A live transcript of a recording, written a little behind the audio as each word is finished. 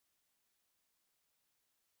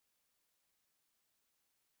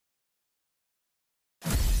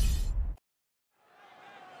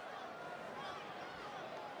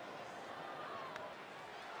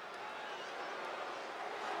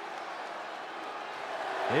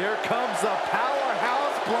Here comes the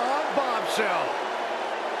powerhouse blonde bombshell.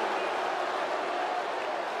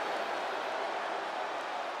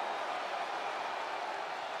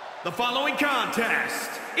 The following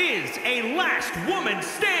contest is a last woman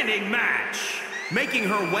standing match. Making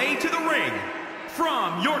her way to the ring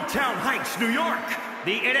from Yorktown Heights, New York,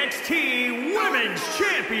 the NXT Women's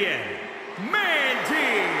Champion,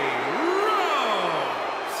 Mandy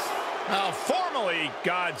Rose. Formerly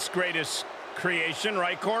God's greatest creation,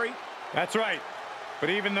 right, Corey? That's right. But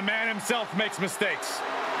even the man himself makes mistakes.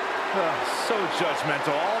 So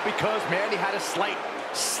judgmental, all because Mandy had a slight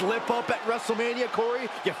slip up at WrestleMania, Corey.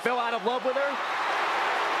 You fell out of love with her?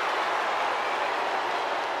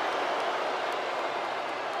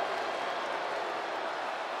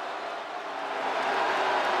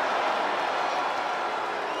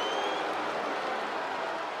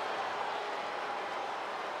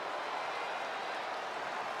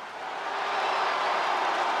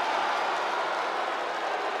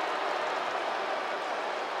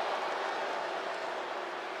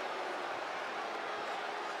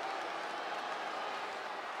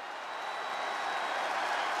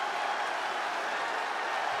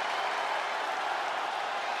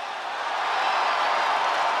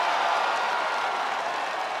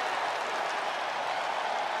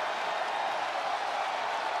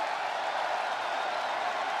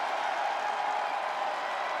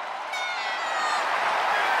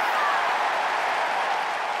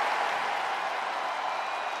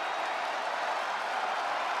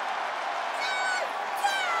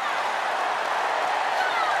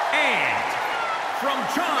 From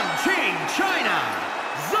Chongqing, China,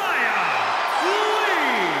 Xia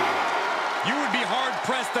Li. You would be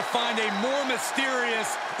hard-pressed to find a more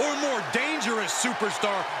mysterious or more dangerous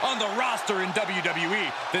superstar on the roster in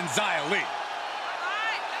WWE than Xia Li.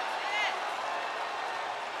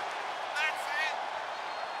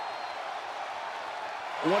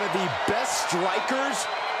 One of the best strikers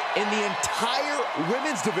in the entire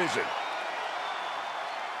women's division.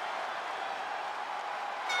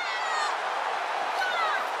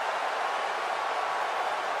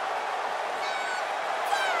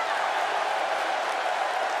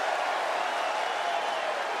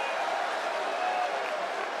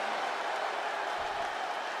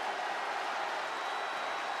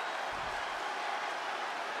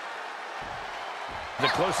 The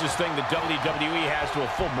closest thing the WWE has to a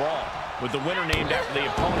full brawl, with the winner named after the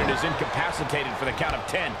opponent is incapacitated for the count of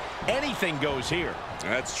 10. Anything goes here.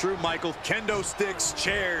 That's true, Michael. Kendo sticks,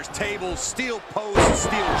 chairs, tables, steel posts,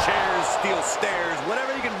 steel chairs, steel stairs,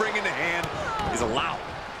 whatever you can bring into hand is allowed.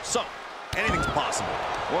 So, anything's possible.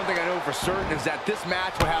 One thing I know for certain is that this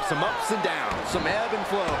match will have some ups and downs, some ebb and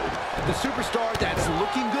flow. The superstar that's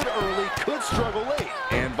looking good early could struggle late,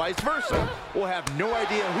 and vice versa. We'll have no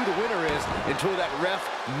idea who the winner is until that ref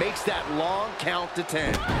makes that long count to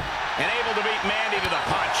 10. And able to beat Mandy to the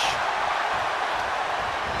punch.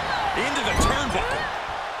 Into the turnbuckle.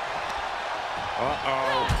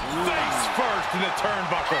 Face first in the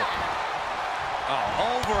turnbuckle.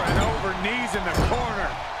 Oh, over and over, knees in the corner.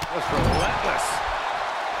 That's relentless.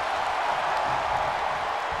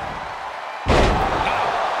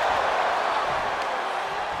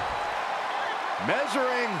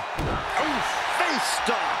 Measuring. Oof, face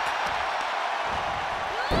stop.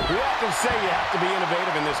 We often say you have to be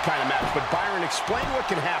innovative in this kind of match, but Byron, explain what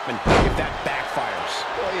can happen if that backfires.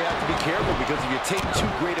 Well, you have to be careful because if you take too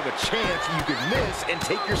great of a chance, you could miss and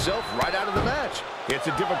take yourself right out of the match. It's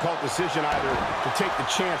a difficult decision either to take the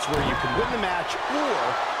chance where you can win the match or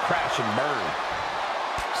crash and burn.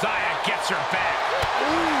 Xia gets her back.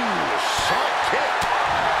 Ooh, sharp kick.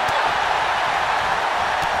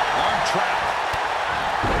 Arm trap.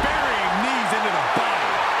 Burying knees into the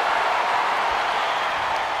body.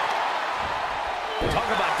 Talk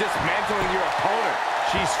about dismantling your opponent.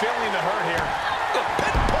 She's feeling the hurt here. The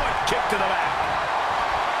pinpoint kick to the back.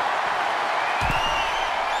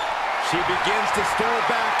 She begins to stir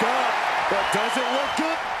back up, but does it look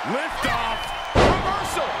good? Lift off.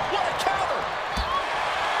 Reversal. What a counter.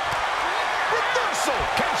 Reversal.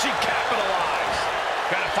 Can she capitalize?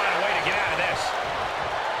 Gotta find a way to get out of this.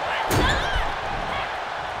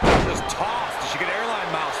 Just tossed. She could airline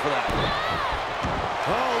mouse for that.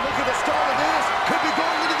 Oh, look at the start of this. Could be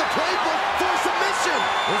going into the playbook for submission.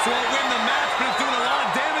 This won't win the match, but it's doing a lot of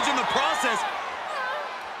damage in the process.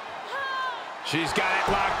 She's got it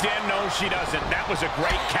locked in. No, she doesn't. That was a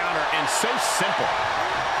great counter and so simple.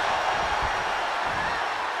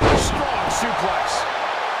 Strong suplex.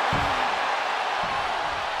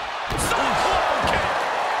 Kick.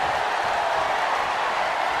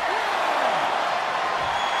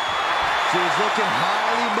 She's looking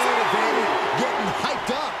highly motivated, getting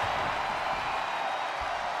hyped up.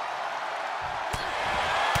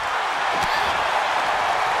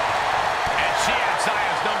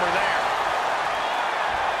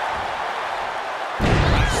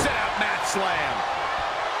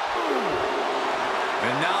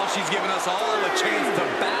 And now she's giving us all a chance to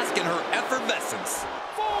bask in her effervescence.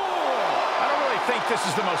 I don't really think this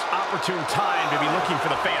is the most opportune time to be looking for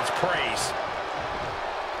the fans' praise.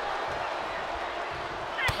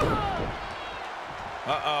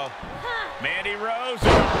 Uh-oh. Mandy Rose,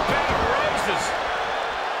 bed of roses.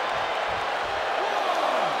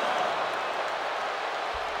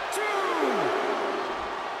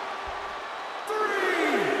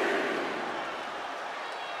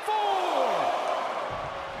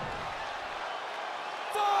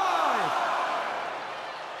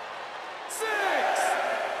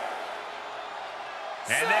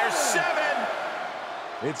 And there's 7.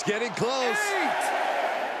 It's getting close. 8.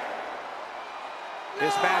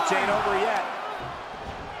 This match ain't over yet.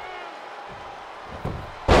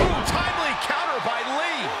 Ooh, timely counter by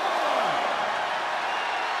Lee.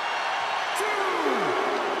 2,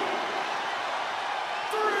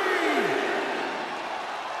 3,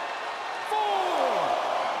 4,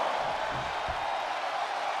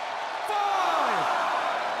 5,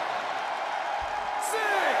 6.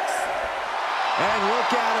 And look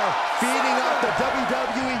at her, feeding off the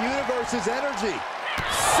WWE Universe's energy.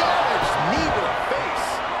 Savage knee to the face.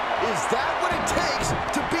 Is that what it takes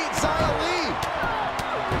to beat Xia Li?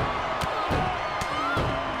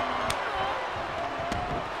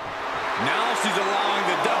 Now she's allowing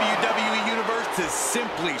the WWE Universe to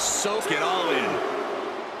simply soak it all in.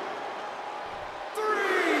 3,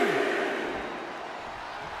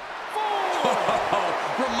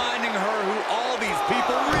 4. Reminding her who all these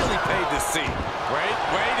people really paid to see.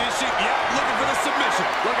 Wait, is she? Yep, looking for the submission.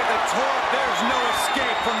 Look at the torque. There's no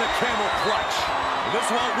escape from the camel clutch. This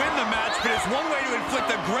won't win the match, but it's one way to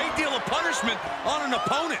inflict a great deal of punishment on an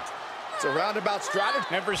opponent. It's a roundabout strategy.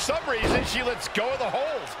 And for some reason, she lets go of the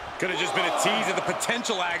hold. Could have just been a tease of the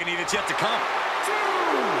potential agony that's yet to come. 2,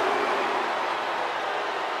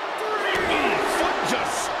 3. Foot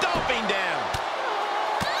just stomping down.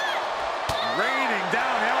 Raining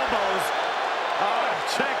down elbows. Oh,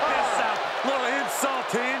 check this out. Little insult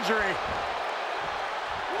to injury.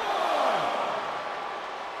 1,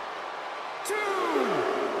 2,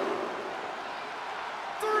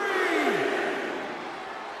 3,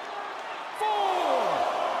 4,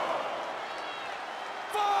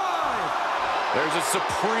 5. There's a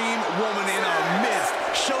supreme woman in our midst.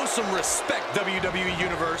 Show some respect, WWE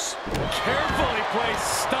Universe. Carefully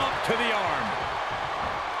placed stomp to the arm.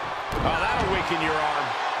 Oh, that'll weaken your arm.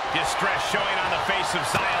 Distress showing on the face of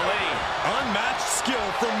Xia Li. Unmatched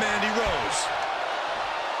skill from Mandy Rose.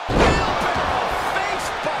 Wheelbarrow face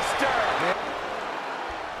buster.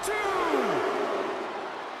 2,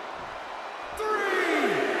 3,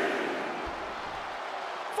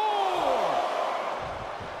 4.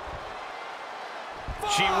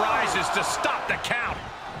 She rises to stop the count.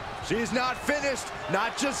 She's not finished,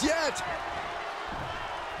 not just yet.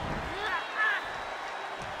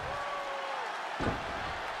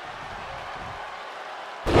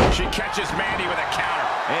 She catches Mandy with a counter.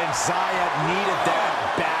 And Xia needed that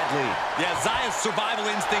badly. Yeah, Xia's survival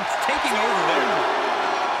instinct's taking over there.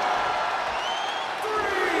 3,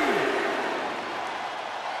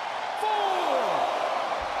 4.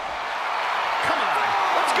 Come on,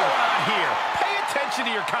 what's going on here? Pay attention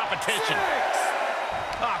to your competition. 6.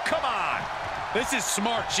 Oh, come on. This is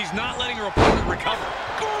smart. She's not letting her opponent recover.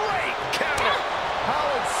 Great counter. How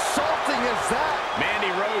insulting is that?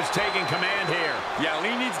 Mandy Rose taking command here. Yeah,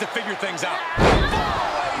 Lee needs to figure things out.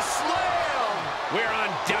 Fallaway slam. We're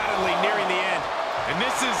undoubtedly nearing the end. And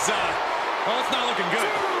this is, well, it's not looking good.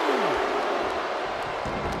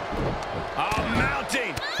 Oh,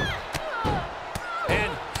 mounting.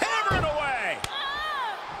 And hammering away.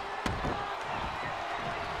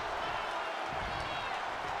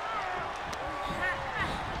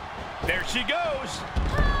 There she goes.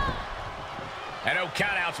 And no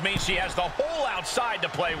countouts means she has the whole outside to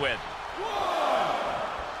play with. 1,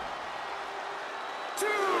 2, 3,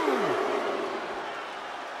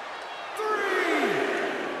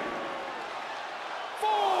 4,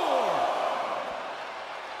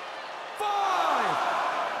 5,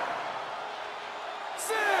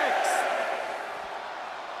 6.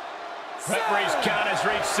 Referee's count has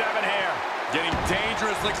reached 7 here. Getting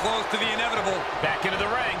dangerously close to the inevitable. Back into the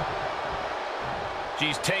ring.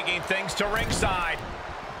 She's taking things to ringside.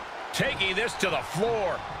 Taking this to the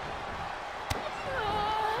floor.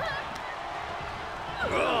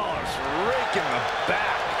 Oh, it's raking the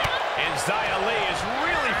back. And Xia Li is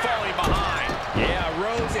really falling behind. Yeah,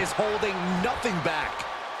 Rose is holding nothing back.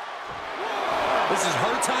 This is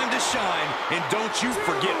her time to shine, and don't you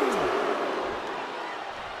forget it.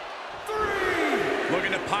 3.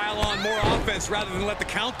 Looking to pile on more offense rather than let the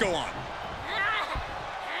count go on.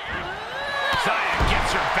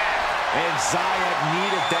 And Zaya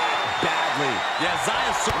needed that badly. Yeah,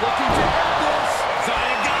 Zaya's looking to end this.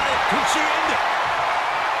 Zaya got it. Could she end it?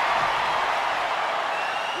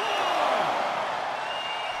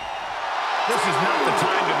 This is not the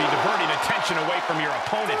time to be diverting attention away from your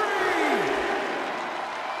opponent.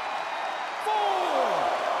 4,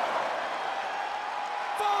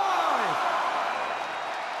 5,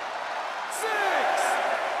 6,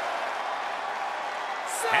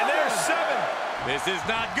 7. And there's 7. This is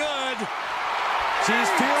not good. She's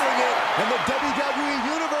feeling it, and the WWE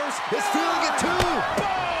Universe is feeling it too.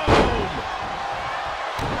 Boom!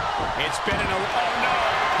 It's been oh no,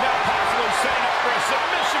 now possibly setting up for a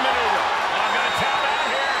submission maneuver. I'm gonna tap out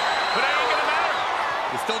here, but it ain't gonna matter.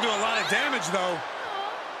 You still do a lot of damage, though.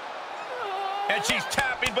 And she's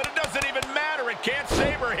tapping, but it doesn't even matter. It can't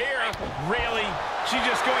save her here. Really? She's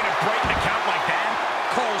just going to break the count like that?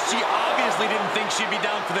 Cole, she obviously didn't think she'd be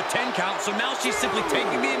down for the 10 count, so now she's simply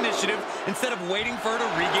taking the initiative instead of waiting for her to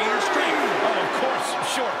regain her strength. Oh, of course.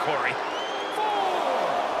 Sure, Corey. 4,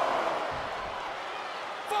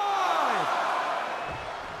 5,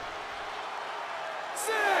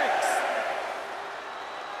 6.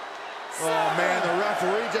 Oh, man, the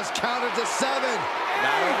referee just counted to 7.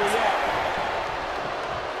 Not over yet.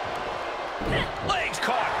 Legs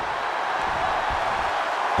caught.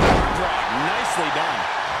 Drop. Nicely done.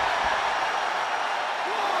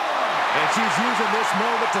 And she's using this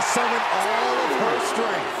moment to summon all of her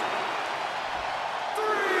strength. 3,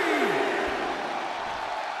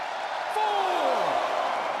 4,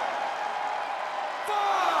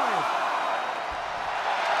 5.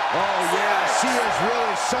 Oh, yeah, she is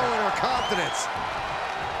really showing her confidence.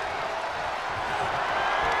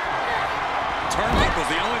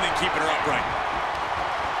 Turnbuckle's the only thing keeping her upright.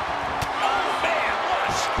 Oh, man, what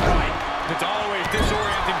a strike. It's always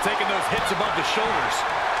disorienting taking those hits above the shoulders.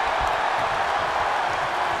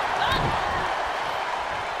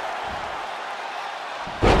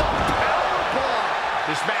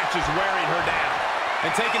 This match is wearing her down.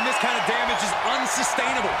 And taking this kind of damage is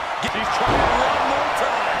unsustainable. She's trying one more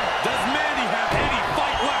time. Does Mandy have any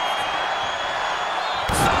fight left?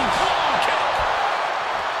 Long kick.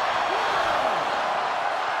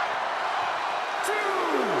 2,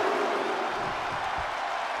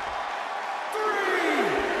 3,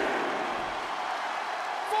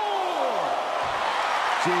 4.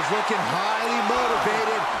 She's looking highly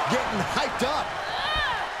motivated, getting hyped up.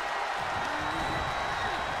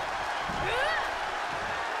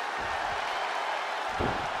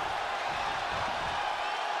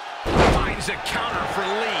 Finds a counter for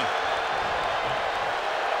Lee.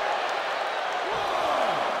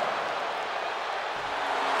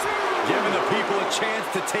 Giving the people a chance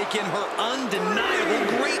to take in her undeniable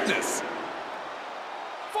greatness.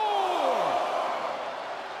 4,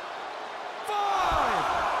 5,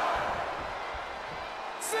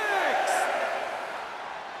 6.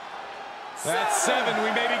 That's 7.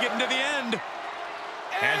 We may be getting to the end.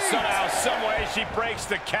 And somehow, someway, she breaks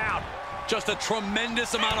the count. Just a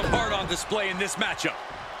tremendous amount of heart on display in this matchup.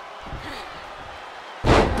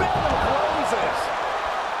 Bell of Roses.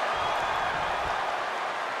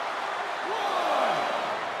 1,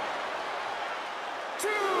 2,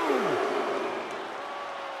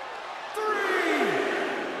 3,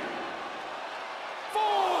 4,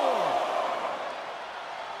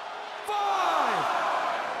 5,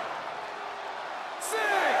 6.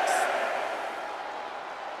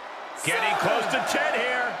 Getting close to 10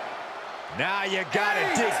 here. Now you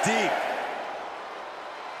gotta dig deep.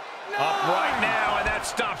 Up right now, and that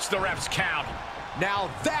stops the ref's count. Now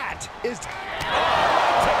that is...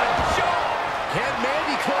 Oh, to the jaw. Can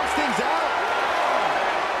Mandy close things out?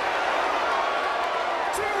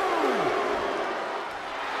 2.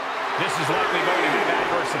 This is likely going to have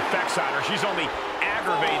adverse effects on her. She's only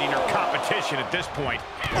aggravating her competition at this point.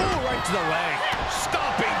 Oh, right to the leg.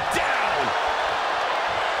 Stomping down.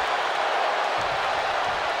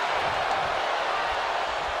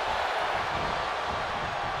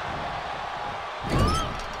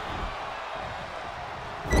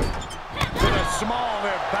 Small,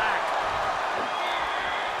 they're back.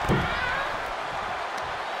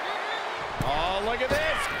 Oh, look at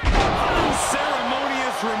this.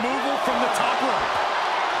 Unceremonious removal from the top rope.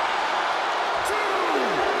 2,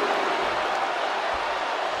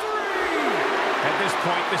 3. At this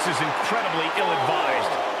point, this is incredibly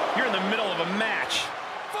ill-advised. You're in the middle of a match.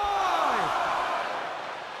 5,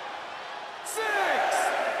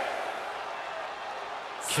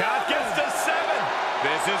 6. Count gets to 7.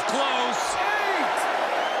 This is close. 8.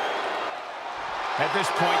 At this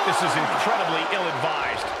point, this is incredibly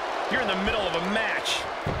ill-advised. You're in the middle of a match.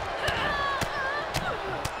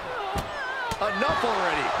 Enough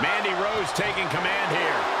already. Mandy Rose taking command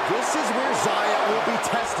here. This is where Zaya will be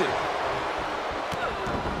tested.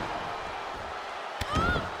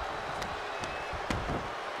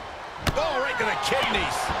 Oh, right to the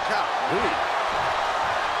kidneys. Golly.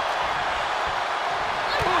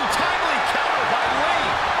 Timely counter by Lee.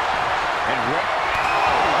 And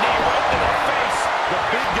knee right to the face. The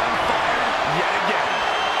big gun fired yet again.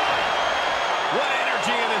 What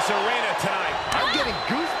energy in this arena tonight. I'm getting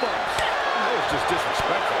goosebumps. That was just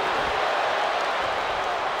disrespectful.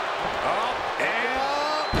 Oh,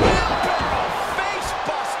 and wheelbarrow face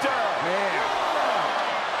buster. Man.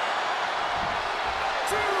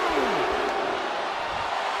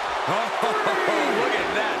 Oh, look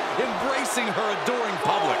at that. Embracing her adoring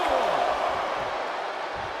public.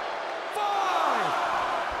 5,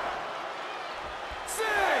 6.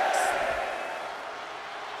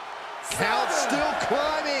 Count still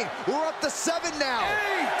climbing. We're up to 7 now. 8.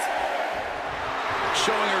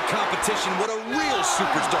 Showing her competition what a real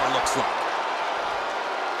superstar looks like.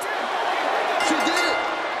 She did it.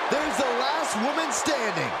 There's the last woman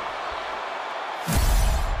standing.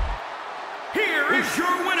 Here is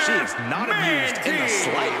your winner, She is not amused in the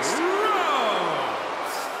slightest.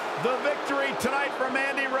 Rose. the victory tonight for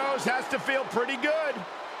Mandy Rose has to feel pretty good.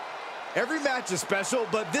 Every match is special,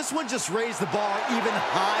 but this one just raised the bar even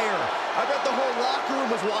higher. I bet the whole locker room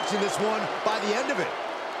was watching this one by the end of it.